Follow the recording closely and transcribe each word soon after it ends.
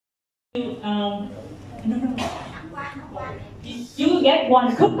No, no. You get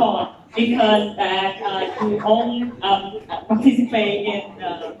one coupon because you only participate in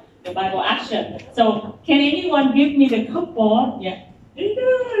the Bible action. So can anyone give me the coupon? Yeah.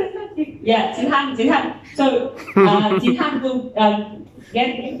 Yeah, Jihan. So Jihan will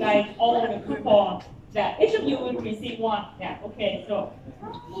get you guys all the coupon. That each of you will receive one. Yeah. Okay. So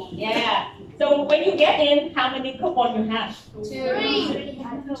yeah. So when you get in, how many coupons you have? Three.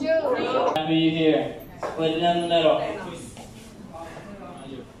 Happy you here. Split it in the middle.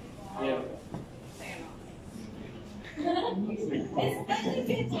 Yeah.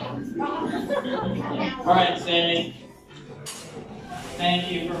 All right, Sammy. Thank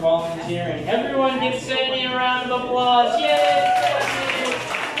you for volunteering. Everyone give Sammy a round of applause. Yay, Sammy!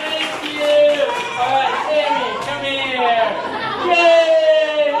 Thank you. All right, Sammy, come here.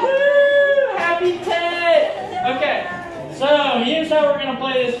 Yay! Woo! Happy Ted. Okay. So here's how we're going to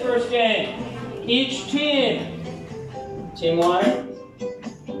play this first game. Each team, team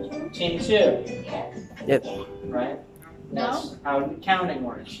 1, team 2. Yep. Right? That's how counting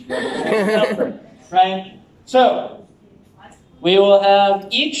works. Right? So, we will have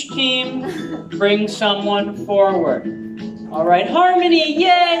each team bring someone forward. All right, Harmony,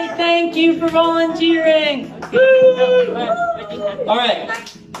 yay! Thank you for volunteering. Woo! All right.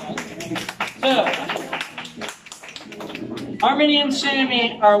 So, Harmony and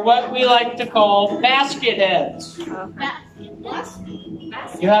Sammy are what we like to call basket heads. You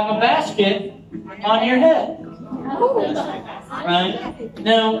have a basket on your head. Right?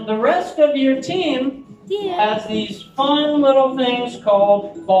 Now, the rest of your team has these fun little things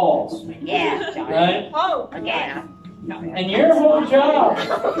called balls. Right? And your whole job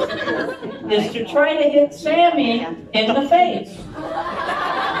is to try to hit Sammy in the face.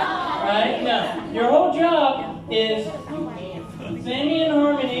 Right? Now, your whole job is Sammy and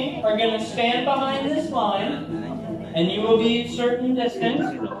Harmony are going to stand behind this line, and you will be a certain distance,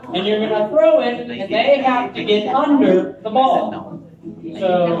 and you're going to throw it, and they have to get under the ball.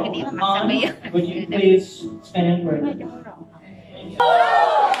 So, Han, would you please stand ready? Nice!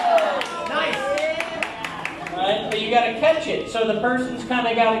 Right, but you got to catch it, so the person's kind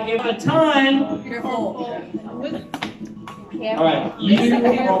of got to give it time. All right, you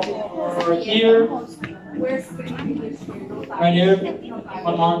are here. Right here.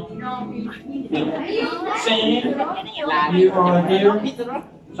 Come on. Sammy, you are here.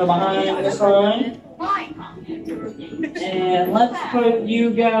 So behind this line. And let's put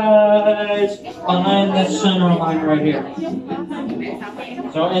you guys behind this center line right here.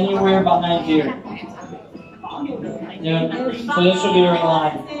 So anywhere behind here. Yeah. So this will be your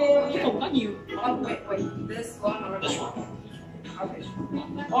line. This one.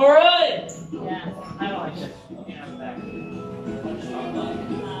 All right. Yeah, I like this.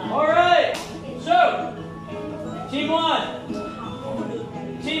 All right. So, team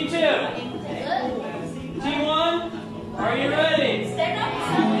 1, team 2, team 1. Are you ready? Stand up,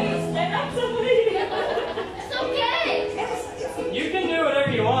 somebody. It's okay. You can do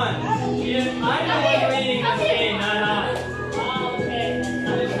whatever you want. I know what leading this game, not. Okay.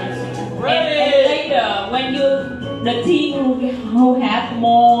 Ready? And later, when the team who has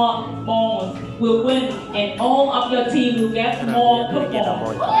more balls will win, and all of your team will get more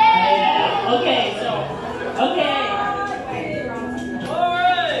coupons. Yeah. Okay, so, okay. All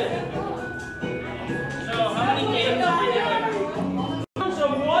right. So, how many games are we doing? So,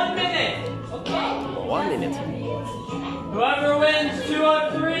 1 minute. Okay. 1 minute. Whoever wins 2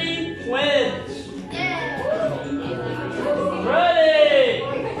 of 3 wins. Ready?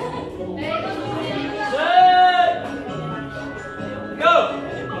 Set. Go.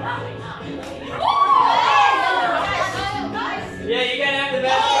 Yeah, you gotta have the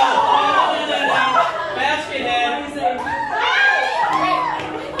basket. No. Basket head.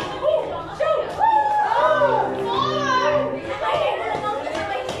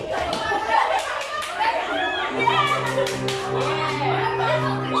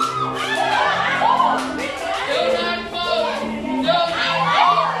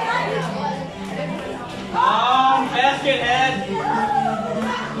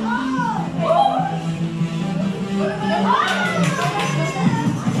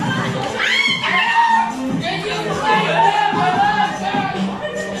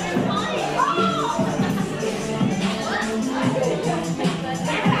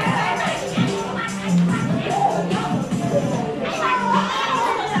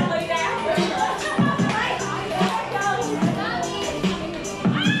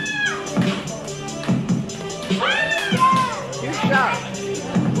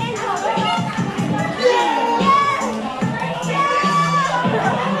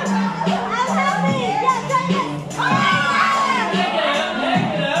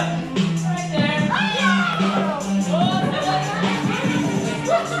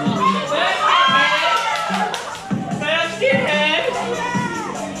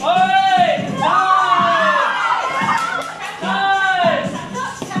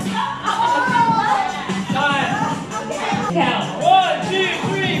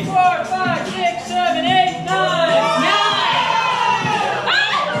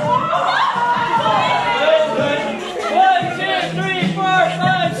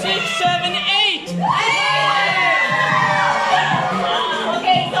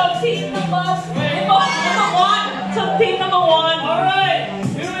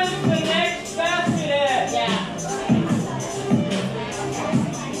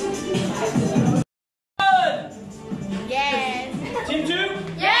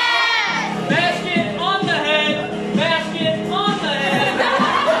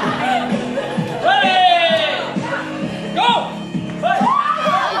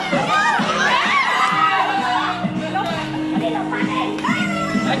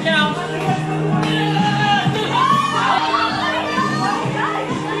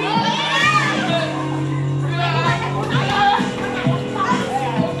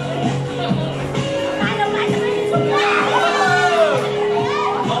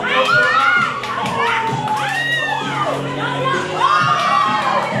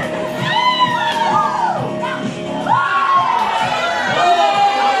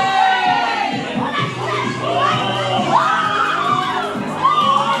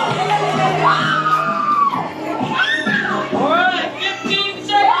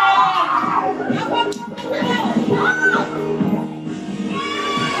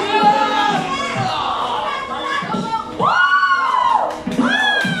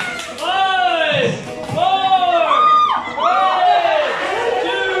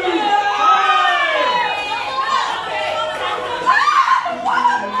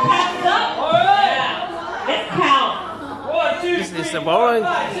 bố ơi.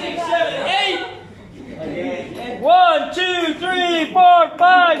 5, 6, 7, 8. 1, 2, 3, 4,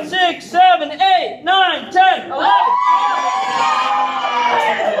 5, 6, 7, 8, 9, 10, 11.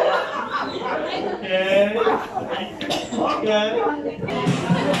 Okay.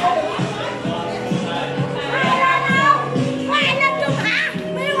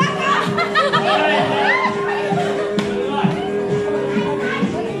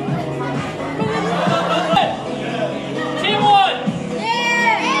 Team 1.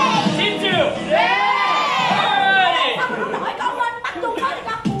 Team 2.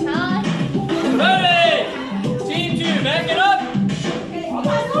 Ready? Team 2, back it up.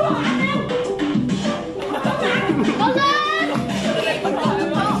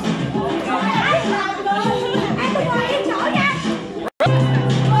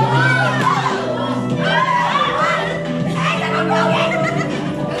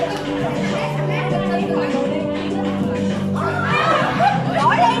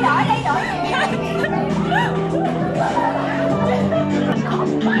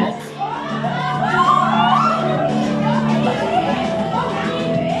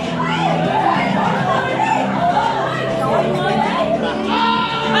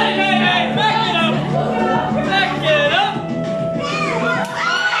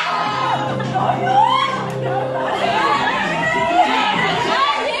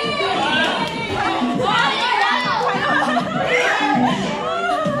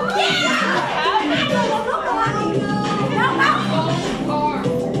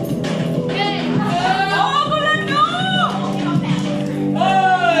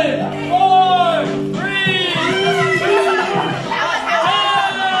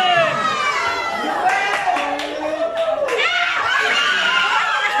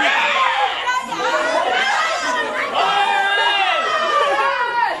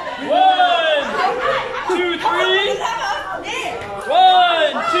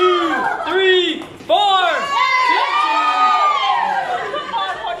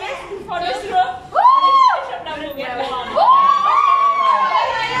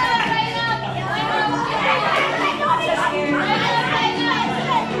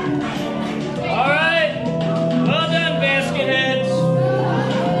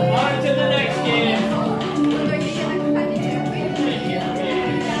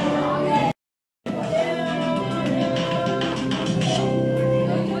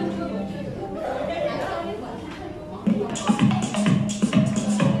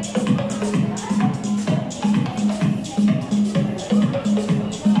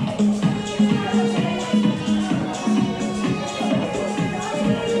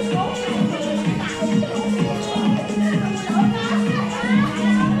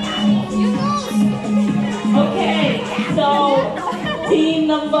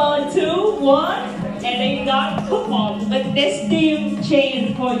 Number 2 won, and they got football. But this team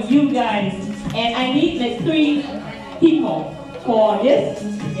changed for you guys, and I need like 3 people for this.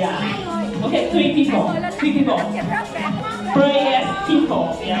 Yeah. Okay, 3 people. 3 people. 3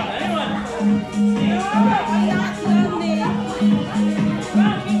 people. Yeah.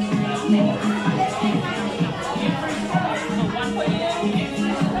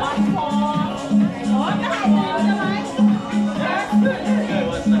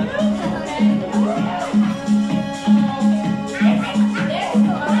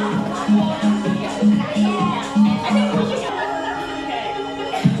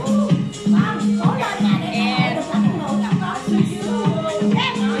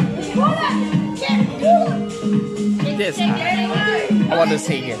 Yes, I want to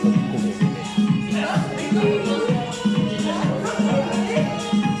see it.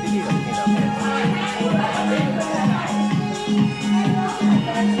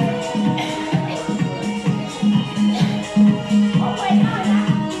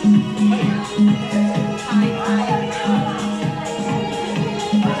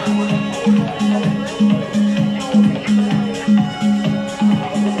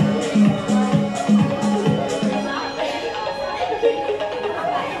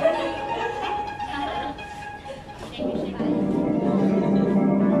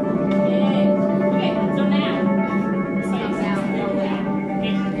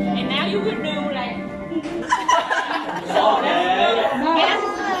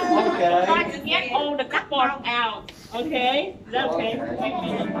 Try to get all the cardboard out. Okay? Is that okay? Okay.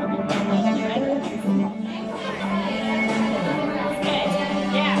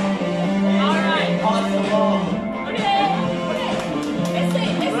 Yeah. All right. Okay. Let's see.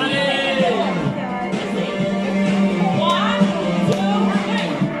 Let's see. 1, 2, 3.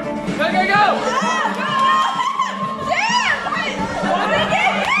 Go, go, go!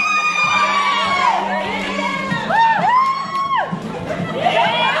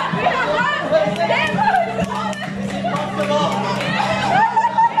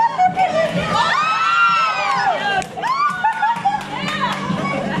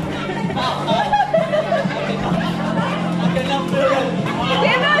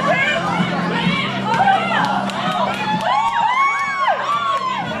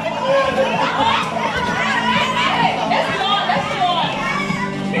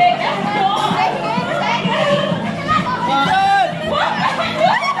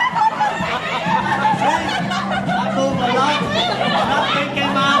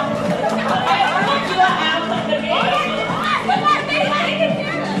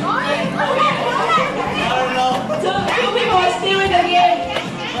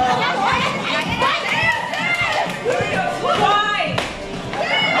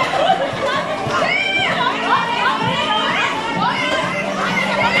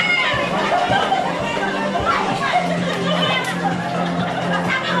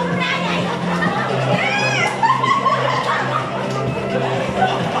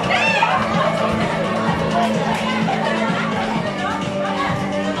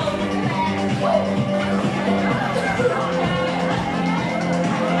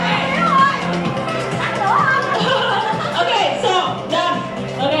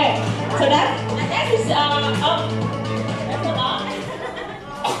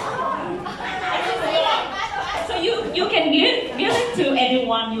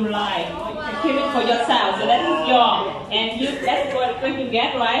 for yourself. So that is yours, and that's what you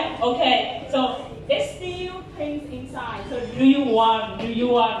get, right? Okay. So there's still things inside. So do you want to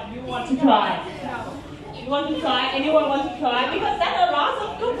try? You want to try? Anyone want to try? Because that's a lot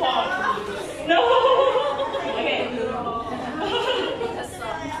of coupons. No. Okay.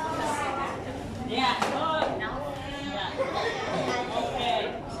 Yeah.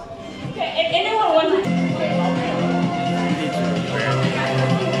 Okay. Okay. Anyone want to?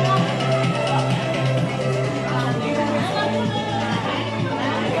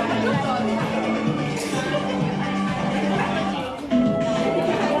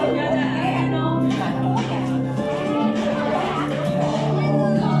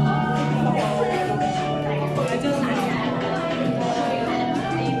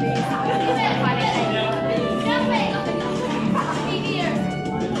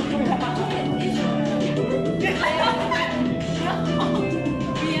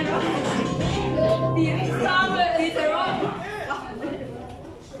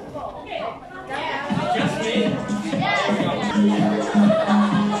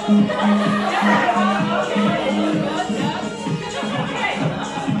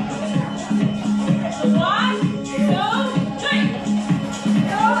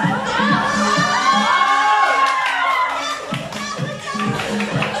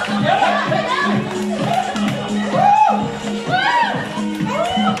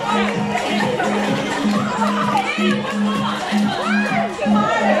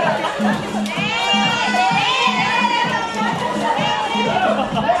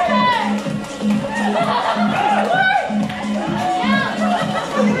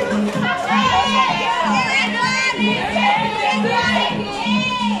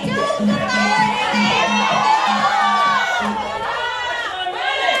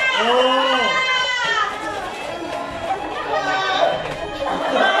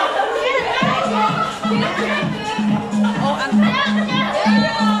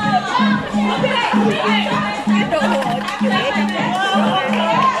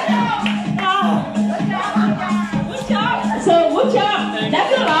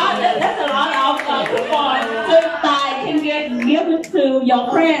 To your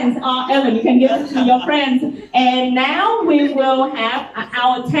friends, or Ellen, you can give it to your friends. And now we will have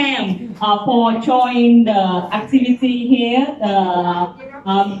our time for joining the activity here, all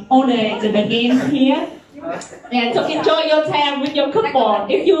the games here. And so enjoy your time with your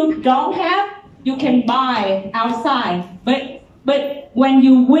coupon. If you don't have, you can buy outside. But when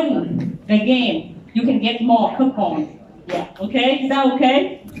you win the game, you can get more coupons. Yeah, okay, is that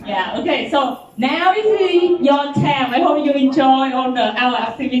okay? Yeah, okay, so now is your time. I hope you enjoy all our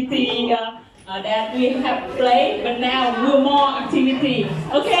activity that we have played, but now we're more activity.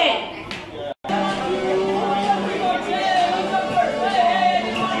 Okay.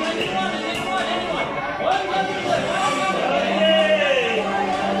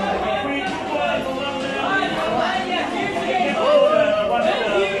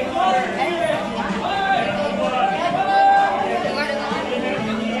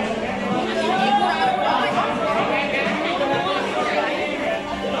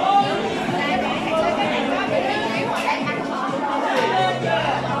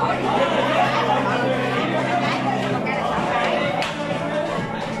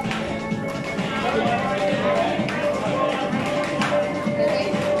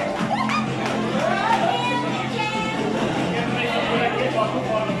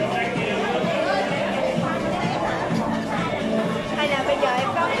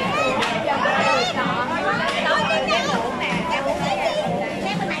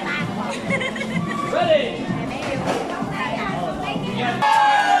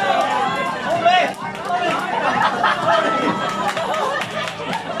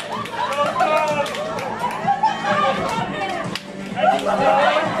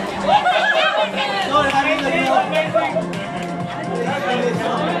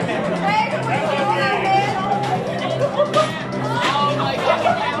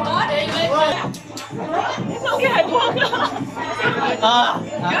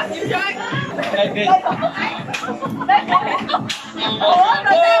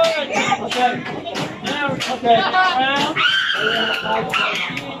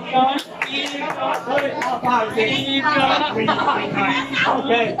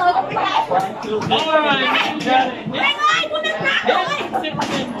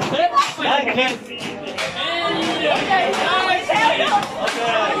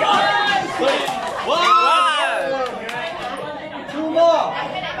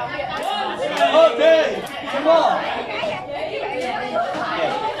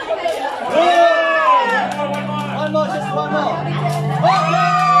 One more, just one more.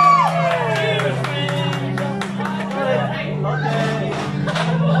 Okay.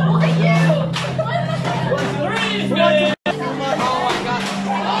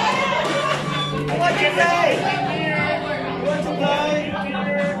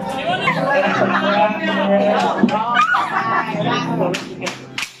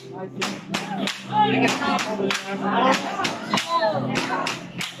 Good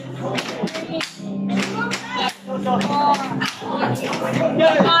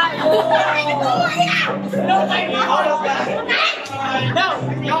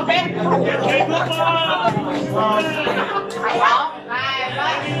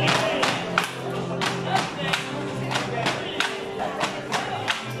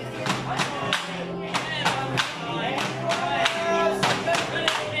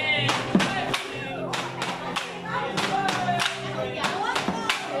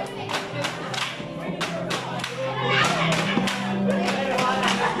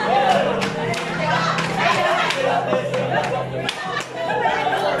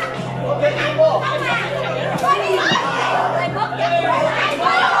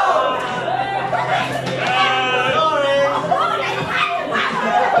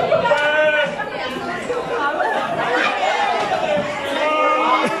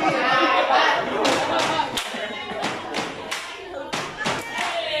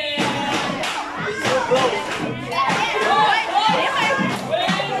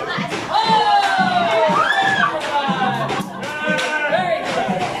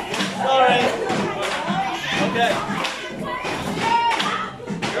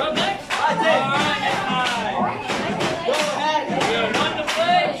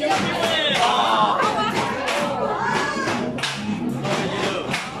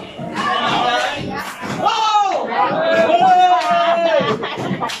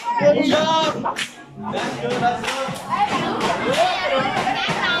job! That's good, that's good.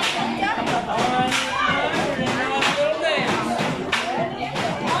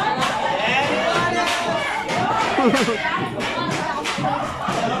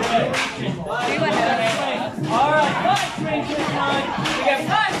 Alright, 5 strings this time. We got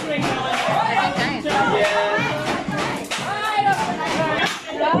 5 strings on.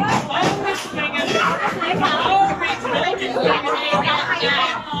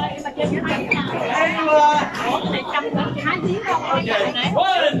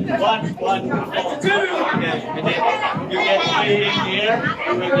 One. That's 2. Okay, and then you get 3 in here.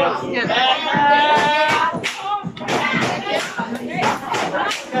 You will get 2.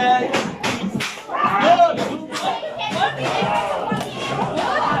 Okay. Good.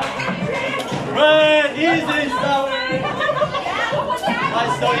 Right, easy stuff.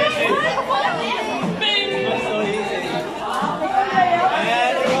 That's so easy. That's so easy.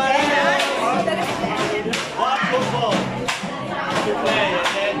 Anyone else? One football. You play and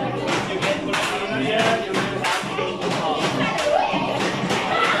then you get to the here, you will have to go to ball.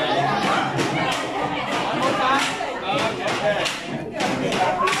 One more time. Okay.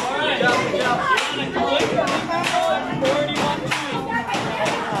 Good job.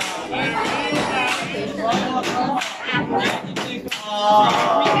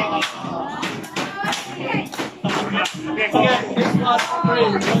 This was free.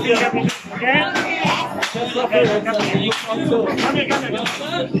 Just look at it.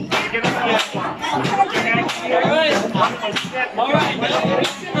 All right.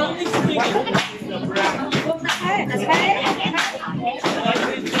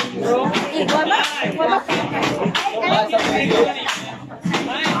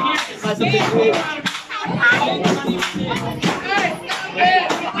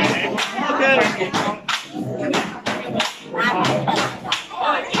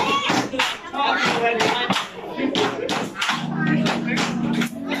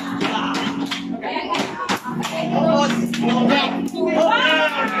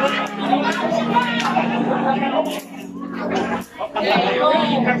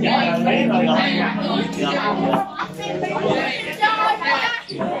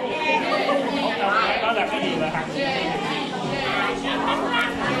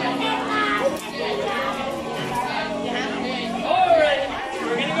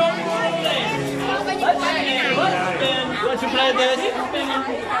 Let's play this.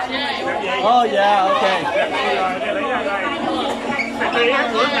 Oh yeah, okay.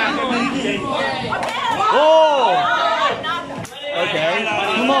 Oh! Okay,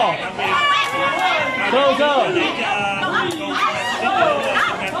 come on. Go.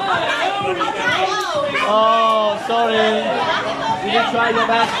 Oh, sorry. You didn't try your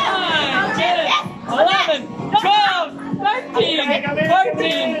best. 11, 12, 13, 14,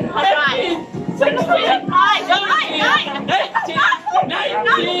 15, 16, 17, 18,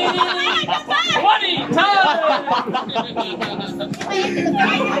 19, 20, time!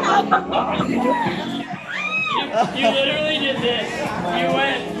 You literally did this. You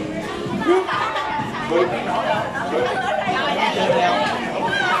went.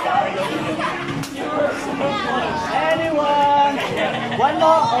 Anyone? One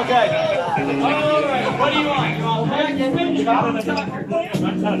more? Okay. Alright, what do you want? You want back and finish? Oh,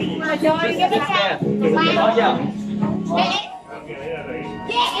 yeah.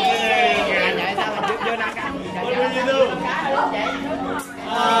 What will you do?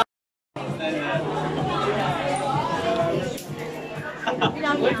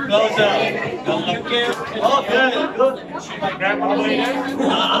 Closer. Thank you. Okay, good.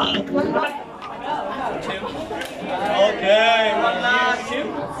 Okay, one last.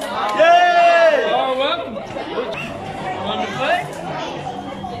 Yay! Oh, welcome. Want to play?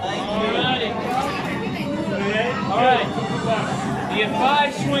 Alrighty. Alright. You get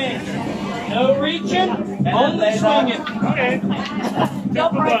 5 swings. No reaching, only swinging. Okay.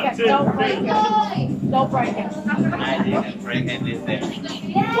 Don't break it. Don't break it. Don't break it. I didn't break anything.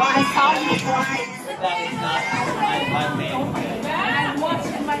 I saw you try. That is not my name. I'm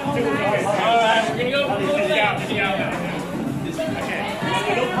watching my own eyes. Alright, we're gonna go for the down.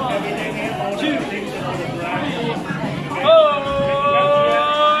 Two. 4.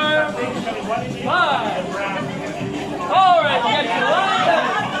 5. Alright, we got you lined up.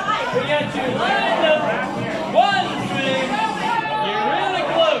 We got you lined up. 1 swing. You're really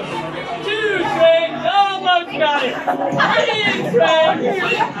close. 2 swings. Almost got it. 3 swings.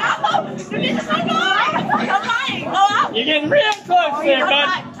 You're getting real close there, bud.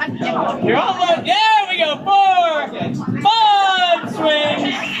 You're almost. There we go. 4. 5 swings.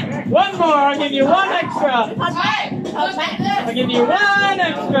 1 more. I'll give you 1 extra. I'll give you 1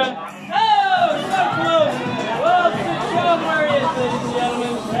 extra. Oh, so close. Well, show him where he is, ladies and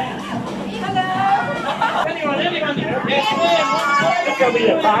gentlemen. Anyone. Yes, ma'am. It's going to be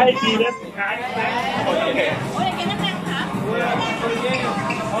a 5 minutes.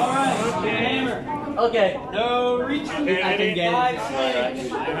 Alright, hammer. Okay. No reaching. I can get it. 5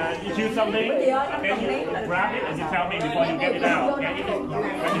 swings. You choose something, and then you grab it and you tell me before you get it out. Okay?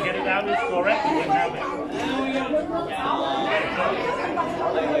 When you get it out, it's correct, you can have it.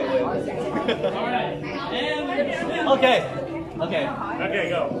 Alright, and Okay. Okay. Okay,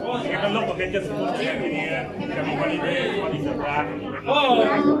 go. You can look, okay, just put it in here. Tell me what it is, what is the black.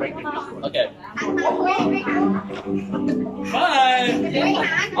 Okay.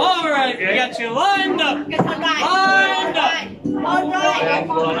 5. Alright, we got you lined up. Lined up. Lined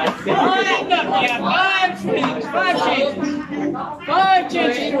up. You got 5 swings. 5 chances. 5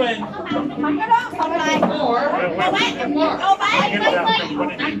 chances to win.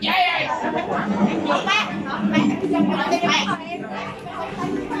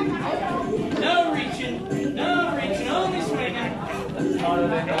 No reaching, only swinging. Come on.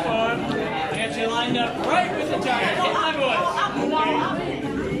 I got you lined up right with the target. Get my voice.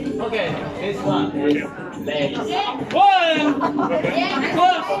 Okay. This one is legs. 1.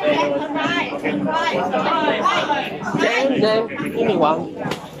 Close. 5. Give me one.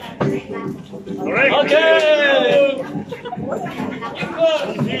 Alright. Okay.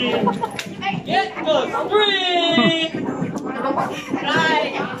 Get close. 3.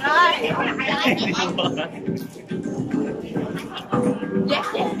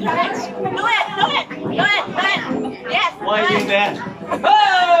 Why is that?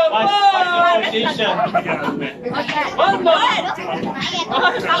 Oh, What's your position? 1 more.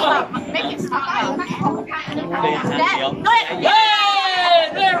 Hey,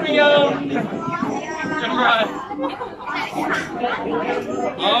 there we go.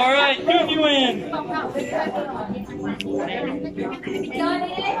 All right, who you win?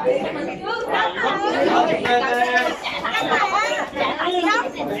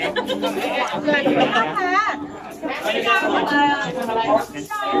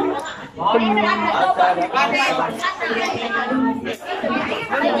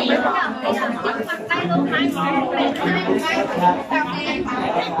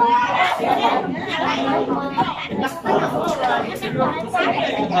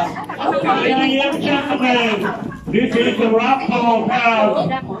 Ladies and gentlemen, this is the rock ball house.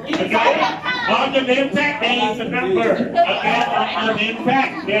 Okay? On the name tag, there is a number. Again, on the name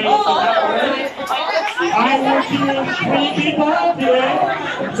tag, there is a number. I will see 3 people today.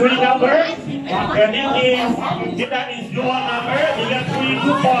 3 numbers. The name is, if that is your number, you get 3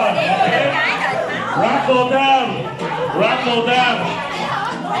 coupons. Okay? Rattle down. Rattle down.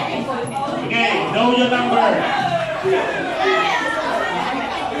 Okay, know your number.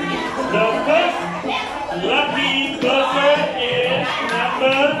 The first lucky person is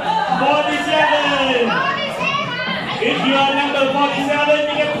number 47. If you are number 47,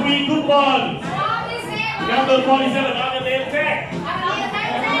 you get 3 coupons. Number 47 on the name tag.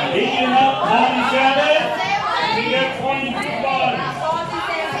 If you have 47, you get 20 coupons.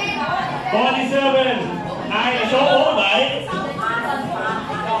 47. Ai số 47?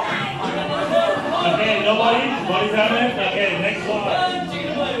 Okay, nobody? 47? Okay, next one.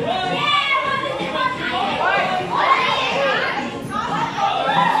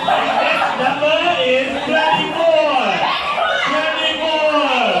 Next number is 24. 24.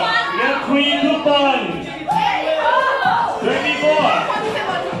 We have 3 coupons. 24.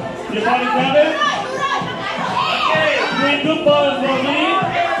 You 47? Okay, 3 coupons for me.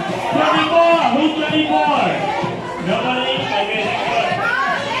 24. Who's 24? Nobody? Okay, next one.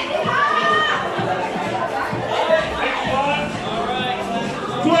 Next one.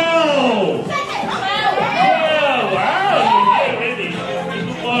 12. 12. Wow, you're ready. 3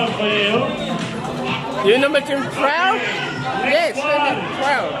 coupons for you. You number 12? Yes, number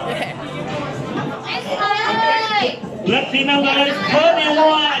 12. Yeah. Lucky number is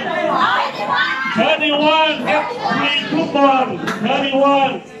 31. 31. Have 3 coupons.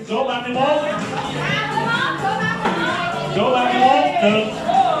 31. Số 31. Số 31 được.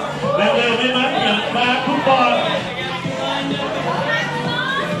 Là người may mắn nhận 3 coupon.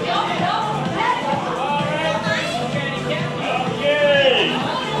 Okay.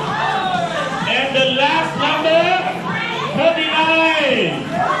 And the last number, 39.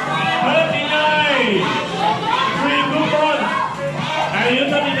 39. 3 coupons. Are you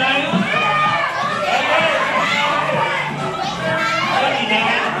 39? Okay.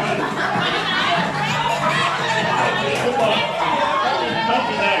 39.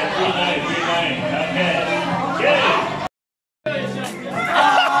 39. Okay. Good.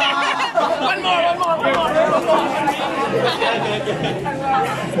 One more.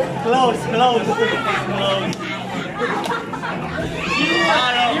 Close. Okay,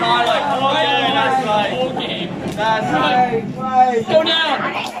 that's right. That's right. Go down.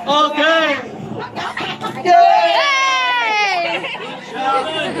 Okay.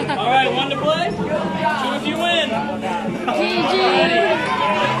 All right, 1 to play. 2 if you win. The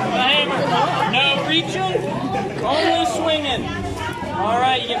hammer. No reaching, only swinging. All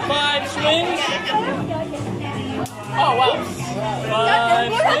right, you get 5 swings. Oh wow.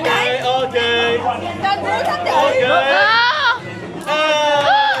 5 swings. Okay.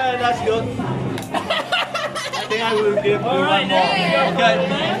 That's good. I think I will give you All right, one now more. you go. Okay.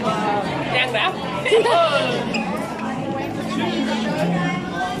 Đang đáp.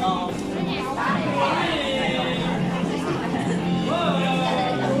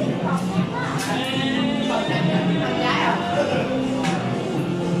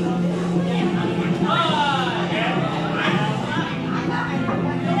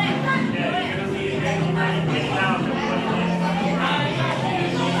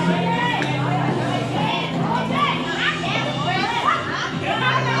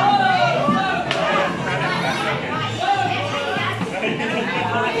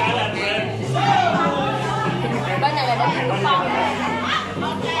 Bên này là để ăn con.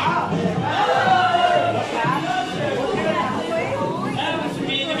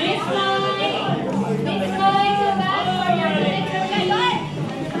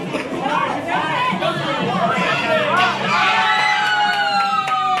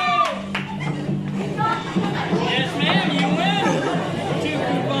 Yes, ma'am, you win. 2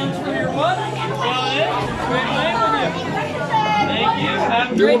 coupons for your what? Got it. Great playing with you. Thank you. Have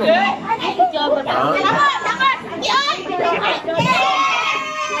a great day.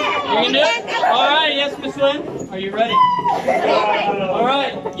 You can do it? All right, yes, Miss Lynn. Are you ready? All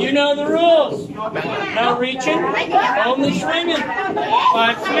right, you know the rules. No reaching, only swinging.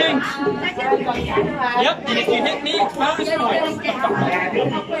 5 swings. Yep, and if you hit me, it's bonus points.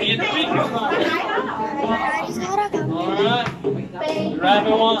 You get 3 coupons. All right.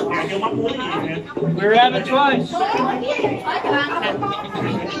 Rabbit once. We rabbit twice.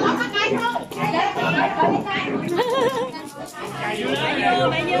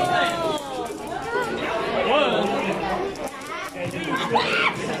 One.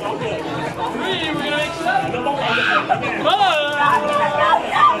 3, we're gonna accept. 5.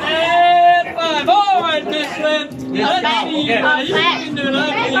 And 5. All right, Miss Lynn. Let's see. You can do it.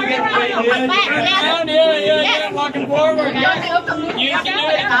 Down, yeah. Walking forward. You can do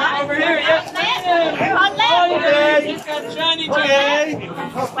it. Over here, yes, ma'am. Oh, yeah. You've got shiny today.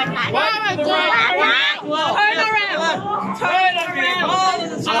 One to the right. Turn around. Turn around. All of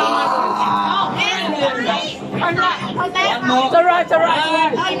the time. Turn left. To right. Turn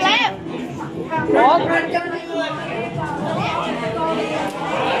left.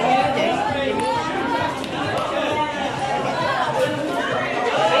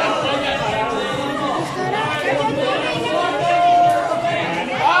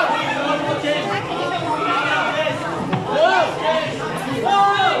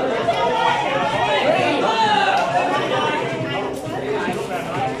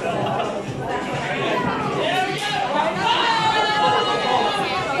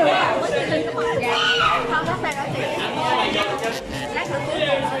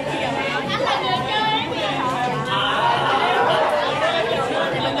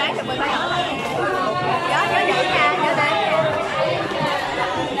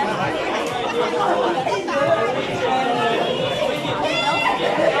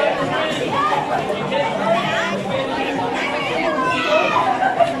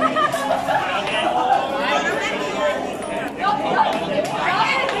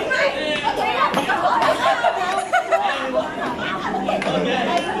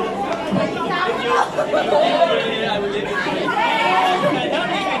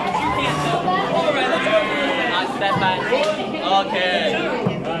 Okay.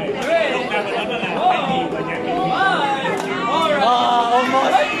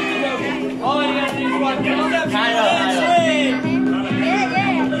 Almost. All you gotta do is one step. Higher.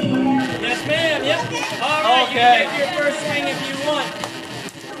 Yes, ma'am. Yep. All right. Okay. You can take your first swing if you want.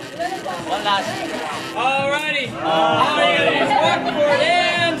 One last. Alrighty. All you gotta do is walk forward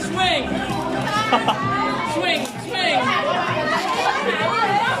and swing. Swing.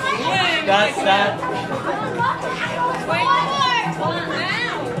 That's that.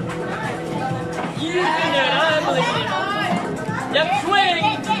 You can do it. I believe you. Yep. Swing.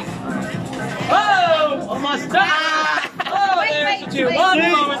 Oh! Almost. Oh, there's the two. One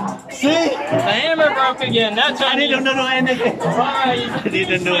moment. See? The hammer broke again. That's I on you. didn't do anything. Alright. I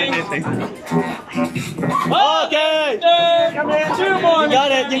didn't do anything. Oh, Okay. two more. You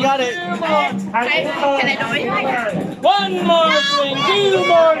got it. You got it. Two more. Can I do it? One more swing. Two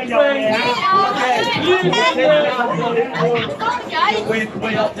more swings. You can do it.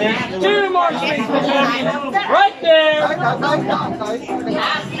 Wait up there. Two more swings. Right there.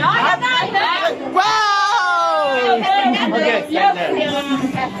 Wow! Okay, stand there.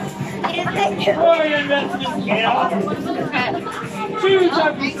 For your investment. Two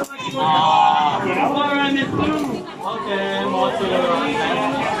touches. More on this two. Okay, more to the right.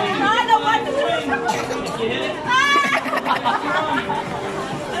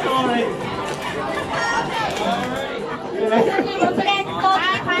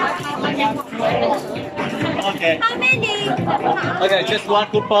 Okay. How many? Okay, just one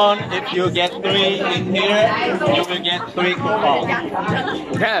coupon. If you get 3 in here, you will get 3 coupons.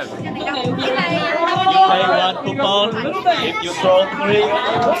 Okay. You pay 1 coupon. If you throw 3,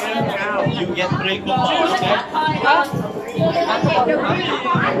 you get 3 coupons. Okay?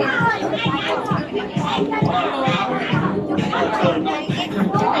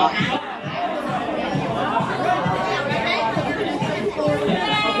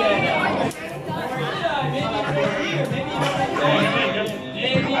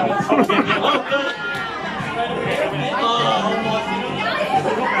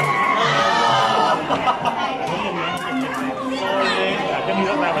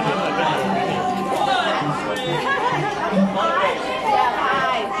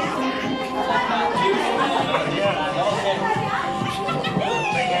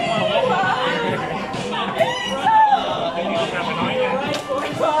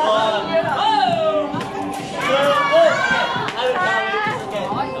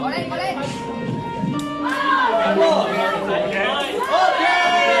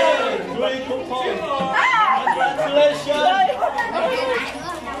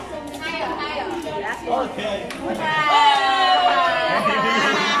 Okay.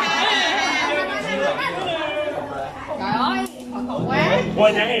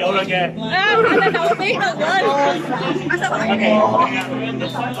 Quên nhắn hiệu rồi kìa. Đâu biết được rồi. Okay.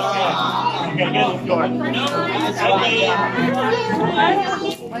 Okay, good.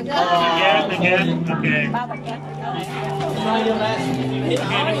 Again. Okay. Try your best.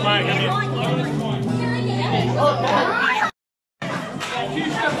 Okay, fine.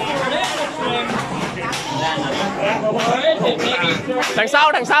 Đằng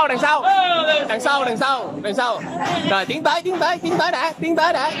sau. Rồi tiến tới đã.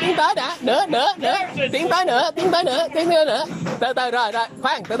 Nữa. Tiến tới nữa. Từ từ rồi.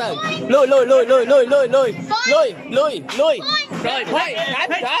 Khoan, từ từ. Lui. Rồi, quay,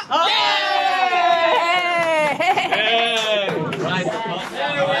 đánh đó. Right.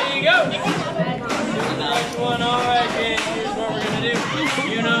 There we go. Next one, all right, kids. Here's what we're gonna do.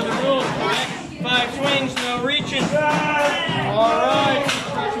 You know the rules, right? 5 swings, no reaching. All right.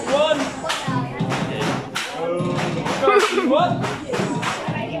 One. What?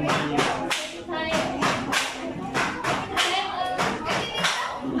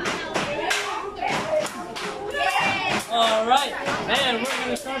 All right, and we're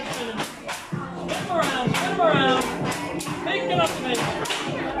gonna start spinning. Spin them around. Take it up a minute.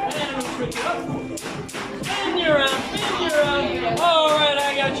 And we'll switch it up. Spin you around. All right,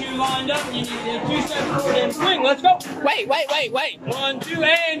 I got you lined up. You need to 2 steps forward and swing. Let's go. Wait. 1, 2,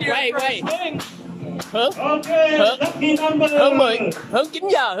 and your Wait. first swing. Hướng. Okay, lucky number. Hướng 10. Hướng 9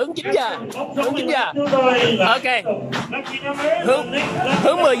 giờ. Ok. Lucky number.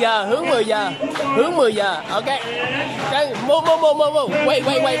 Hướng 10 giờ. Ok. Cái move. Wait.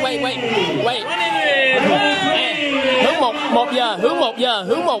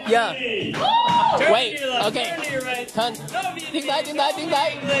 Hướng 1 giờ. Wait, okay. Turn.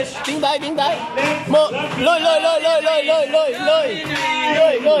 Tiến tới. Một, lùi.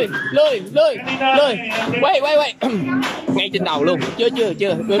 Wait. Ngay trên đầu luôn. Chưa.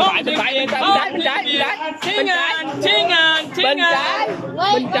 Bên phải. Bên trái.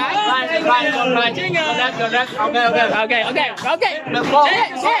 Okay.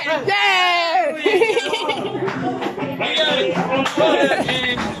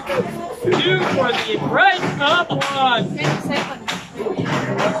 Two for the price of one.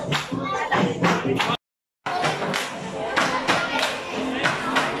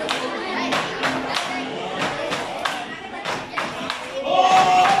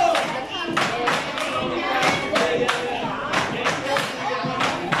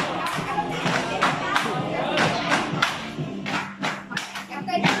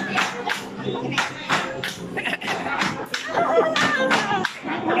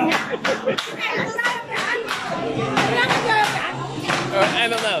 I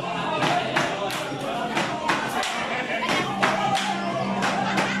don't know.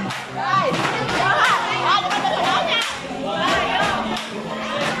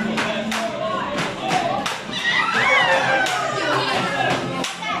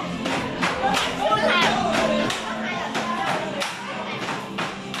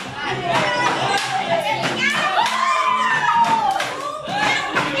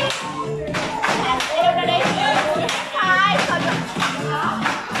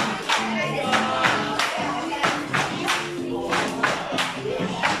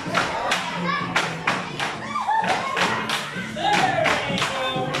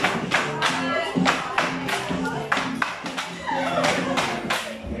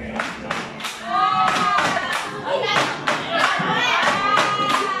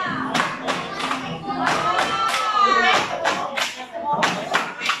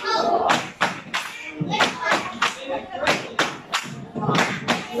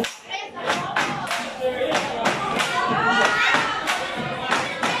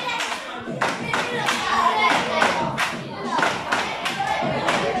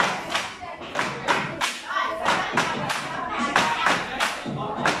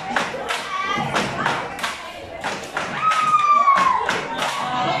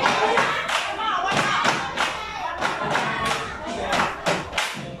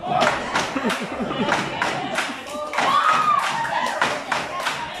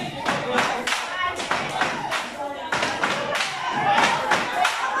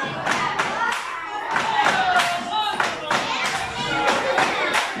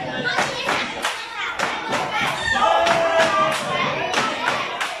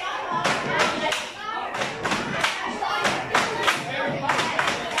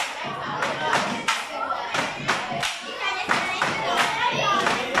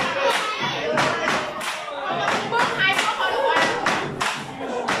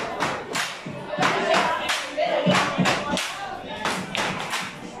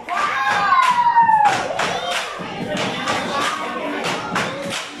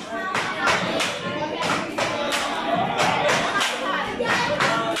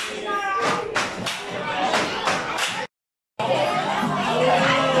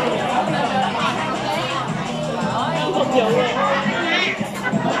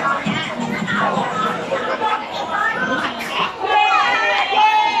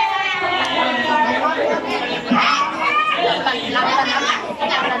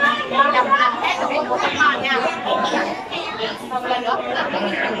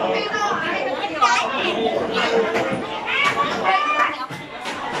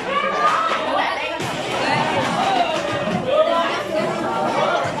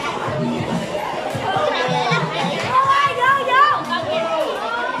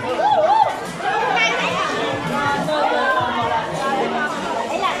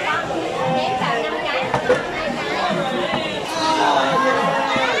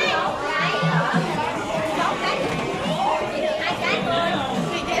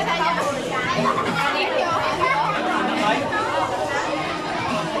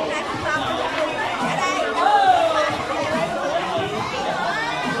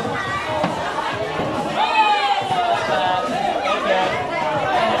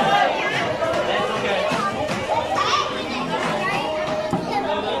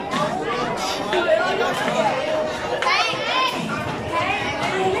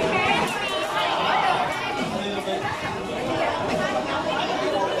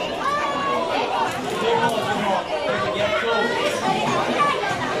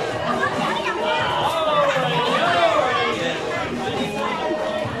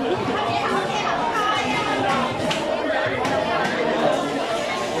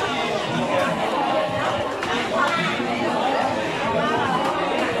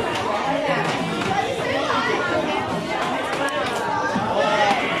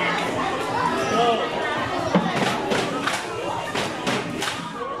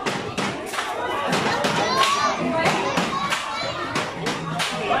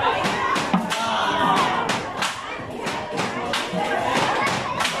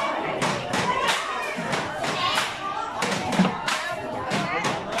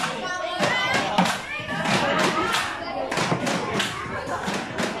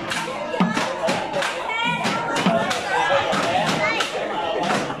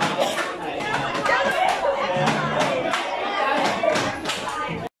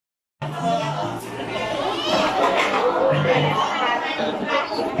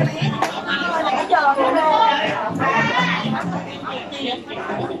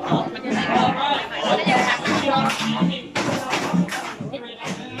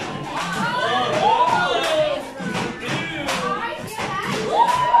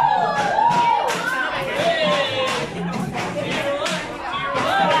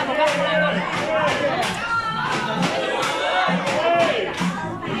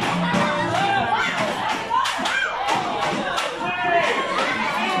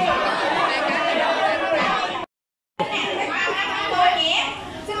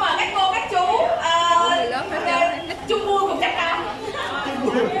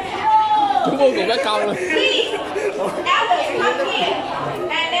 Chúng tôi cùng các con luôn. Please, elders come here,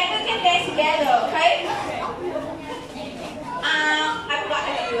 and then we can dance together, okay? I forgot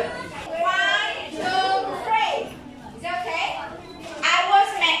how to do it. 1, 2, 3. Is that okay? I was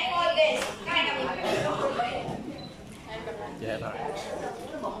meant for this.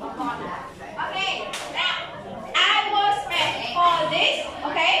 Okay, now I was meant for this.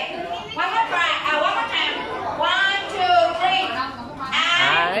 Okay, one more try. One more time. 1, 2, 3.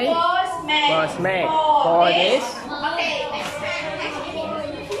 I was meant for this. Okay, next time.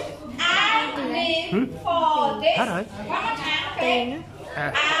 I live for this. Hết rồi. One more time. Okay.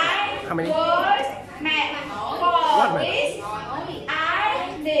 À, I was meant for this. I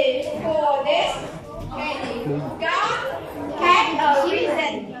live for this. Okay. God has a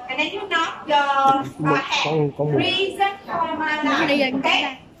reason, and then you knock your head. Reason for my life.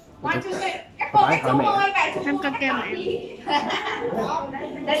 Okay. 1, 2, 3. Các cô các chú ơi, bạn chú các con đọc đi.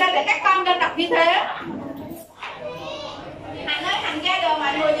 Để các con lên đọc như thế. Hạnh ơi, Hạnh ra đồ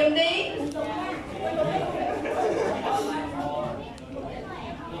mọi người dùm đi.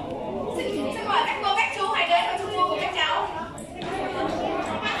 Xin mời các cô các chú hãy đến với chung vui của các cháu.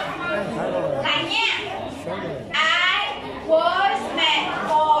 Lại nha. I was meant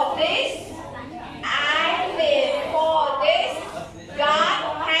for this. I live for this.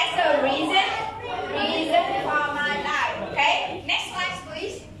 God has a reason for my life. Okay. Next slide,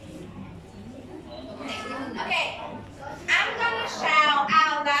 please. Okay. I'm gonna shout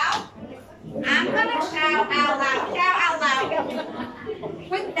out loud. I'm gonna shout out loud. Shout out loud.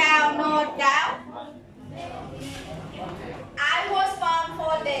 Without no doubt. I was born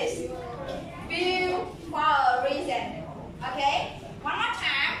for this. Built for a reason. Okay? One more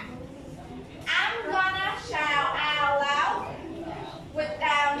time. I'm gonna shout out loud.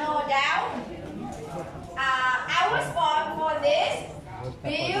 Without no doubt. I was born for this.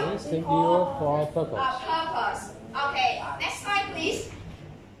 Built for a purpose. Okay, next slide, please.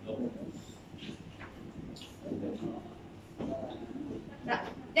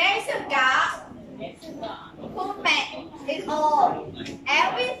 There's a God who made it all.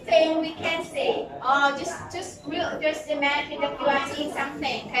 Everything we can see. Oh, just imagine that you are seeing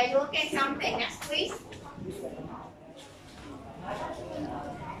something. Okay, you look at something. Next, please.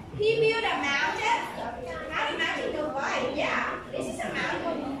 He built a mountain. How the mountain look like? Yeah, this is a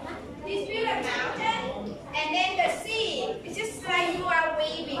mountain. He's built a mountain, and then the sea. It's just like you are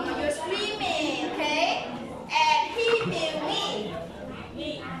waving or you're swimming, okay? And he built me.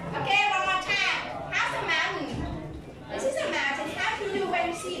 Okay, one more time. How's the mountain? This is a mountain. How do you do when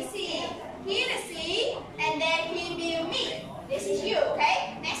you see the sea? Here the sea, and then he built me. This is you,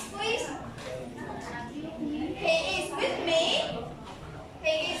 okay? Next, please. He is with me.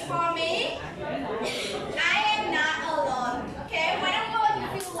 He is for me. I am not alone. Okay, whenever you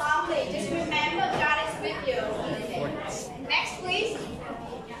feel lonely, just remember God is with you. Next, please.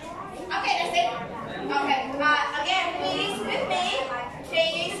 Okay, that's it. Okay, again, He is with me. He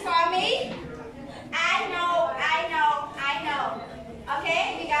is for me. I know. Okay,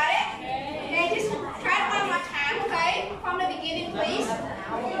 you got it? Okay, just try it one more time, okay? From the beginning, please.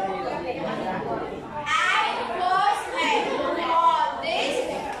 I was made for this.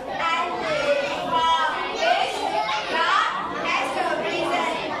 I live for this. God has a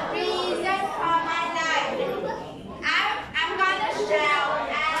reason for my life. I'm gonna shout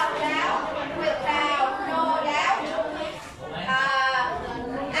out loud without no doubt.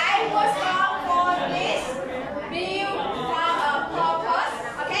 I was born for this, built for a purpose.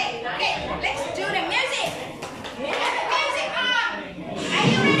 Okay, let's do the music. Have the music on. Are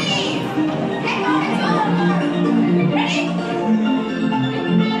you ready? Let's go. Ready?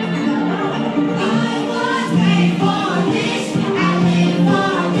 I was made for this. I live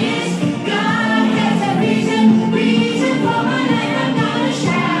for this. God has a reason for my life. I'm gonna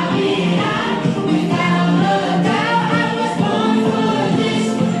shout it out without a doubt. I was born for this,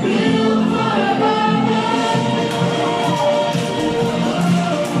 built for a purpose.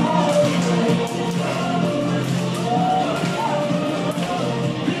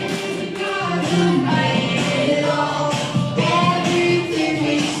 God who made it all, everything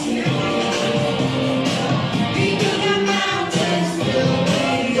we see. He built the mountains, built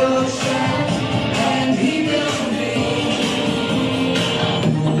the oceans, and He built me.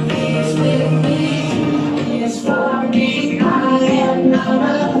 He's with me, He's for me. I am not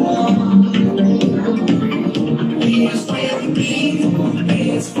alone. He's with me,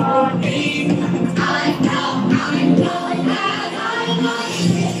 He's for me. I know.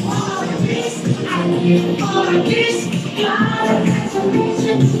 I live for this. God has a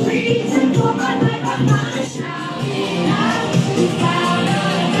reason for my life. I'm gonna shout it out without a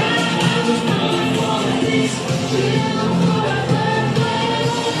doubt.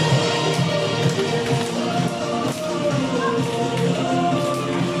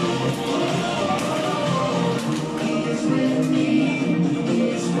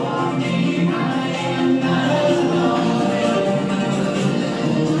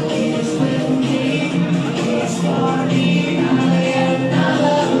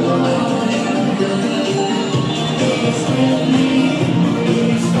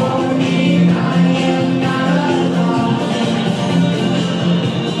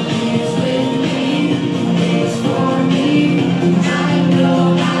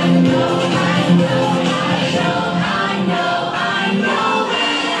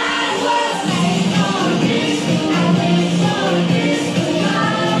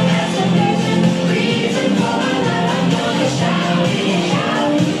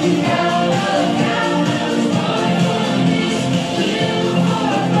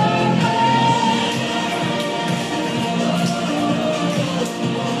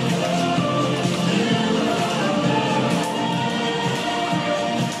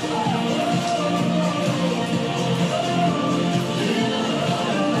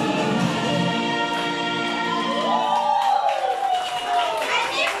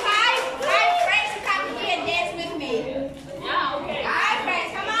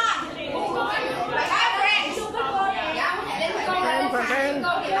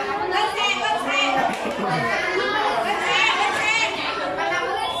 sang.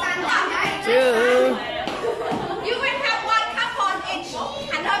 Chứ. You will have one cup on each.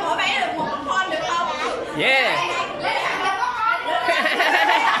 Thành ơi, mỗi bé được một con được không? Yeah.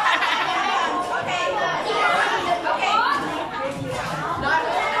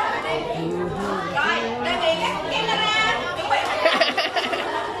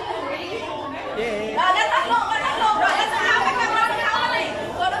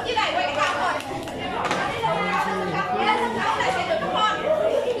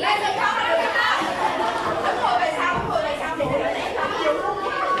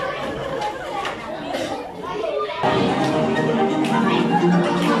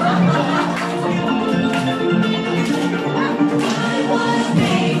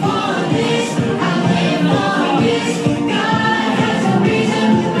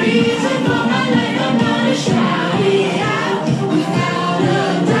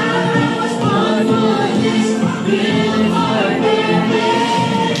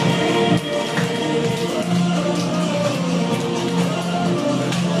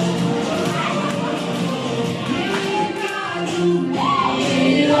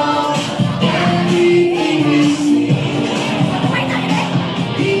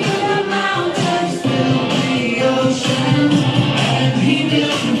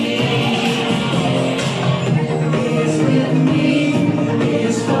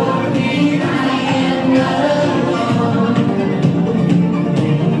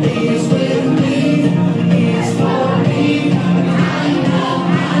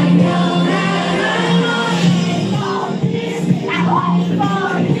 Bye.